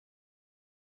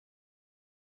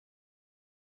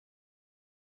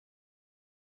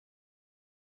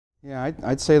Yeah,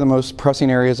 I'd say the most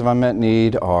pressing areas of unmet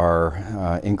need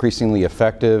are increasingly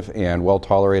effective and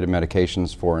well-tolerated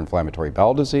medications for inflammatory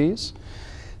bowel disease.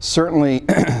 Certainly,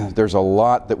 there's a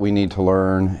lot that we need to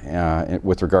learn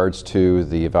with regards to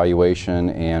the evaluation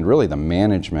and really the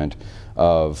management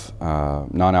of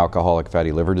non-alcoholic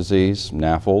fatty liver disease,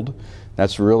 NAFLD.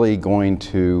 That's really going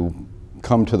to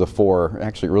come to the fore,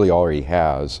 actually it really already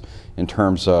has, in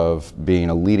terms of being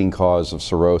a leading cause of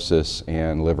cirrhosis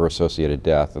and liver-associated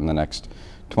death in the next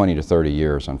 20 to 30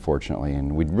 years, unfortunately.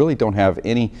 And we really don't have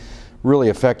any really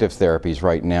effective therapies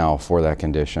right now for that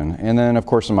condition. And then, of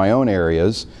course, in my own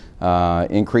areas,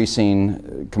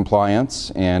 increasing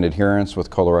compliance and adherence with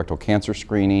colorectal cancer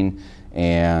screening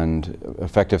and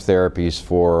effective therapies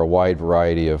for a wide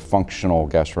variety of functional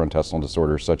gastrointestinal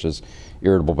disorders such as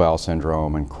irritable bowel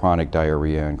syndrome and chronic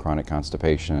diarrhea and chronic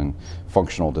constipation,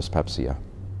 functional dyspepsia.